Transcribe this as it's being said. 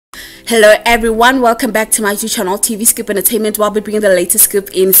Hello everyone, welcome back to my YouTube channel TV Scoop Entertainment, where I'll be bringing the latest scoop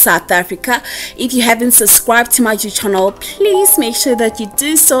in South Africa. If you haven't subscribed to my YouTube channel, please make sure that you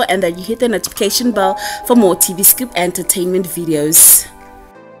do so and that you hit the notification bell for more TV Scoop Entertainment videos.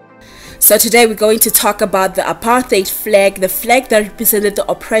 So today we're going to talk about the apartheid flag, the flag that represented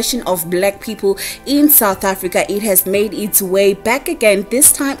the oppression of black people in South Africa. It has made its way back again,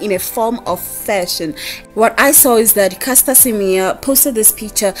 this time in a form of fashion. What I saw is that Caster Semenya posted this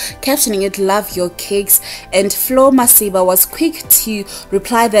picture captioning it "Love Your Cakes," and Flo Masiba was quick to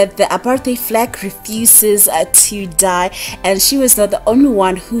reply that the apartheid flag refuses to die, and she was not the only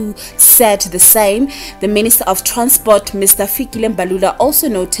one who said the same. The Minister of Transport, Mr. Fikile Mbalula, also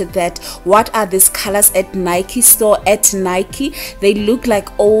noted that what are these colors at Nike store? At Nike, they look like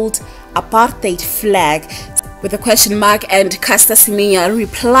old apartheid flag with a question mark, and Caster Semenya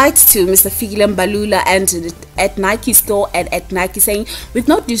replied to Mr. Fikile Mbalula and at Nike store and at Nike, saying, "With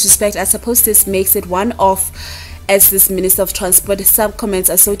no disrespect, I suppose this makes it one of," as this Minister of Transport, some comments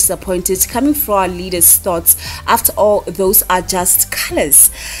are so disappointed coming from our leaders' thoughts. After all, those are just colors.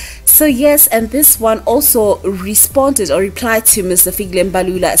 So yes, and this one also responded or replied to Mr. Fikile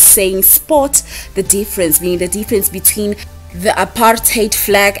Mbalula, saying, "Spot the difference," meaning the difference between the apartheid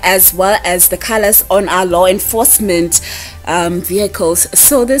flag as well as the colors on our law enforcement vehicles.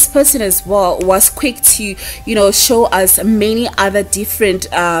 So this person as well was quick to, show us many other different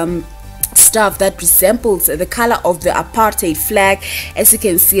stuff that resembles the color of the apartheid flag. As you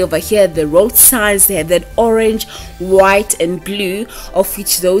can see over here, the road signs, they have that orange, white and blue, of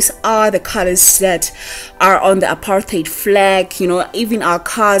which those are the colors that are on the apartheid flag. Even our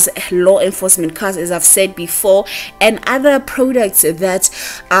cars, law enforcement cars, as I've said before, and other products that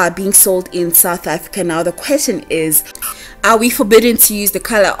are being sold in South Africa. Now the question is, are we forbidden to use the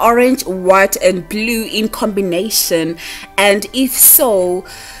color orange, white and blue in combination? And if so,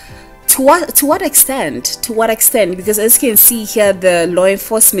 to what extent? Because as you can see here, the law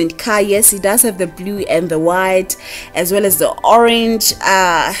enforcement car, yes, it does have the blue and the white as well as the orange.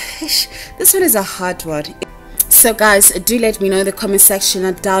 This one is a hard one. So guys, do let me know in the comment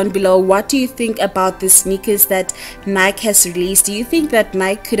section down below, what do you think about the sneakers that Nike has released? Do you think that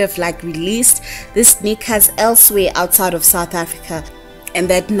Nike could have released the sneakers elsewhere outside of South Africa, and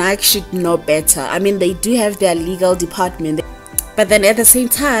that Nike should know better? I mean, they do have their legal department, but then at the same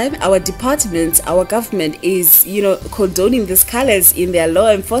time, our department, our government is, condoning these colors in their law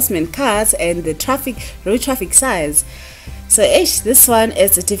enforcement cars and the road traffic signs. So this one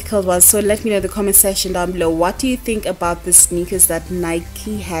is a difficult one. So let me know in the comment section down below, what do you think about the sneakers that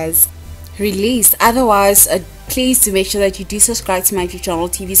Nike has released? Otherwise, please do make sure that you do subscribe to my YouTube channel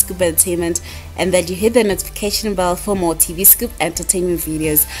TV Scoop Entertainment, and that you hit the notification bell for more TV Scoop Entertainment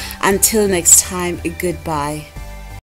videos. Until next time, goodbye.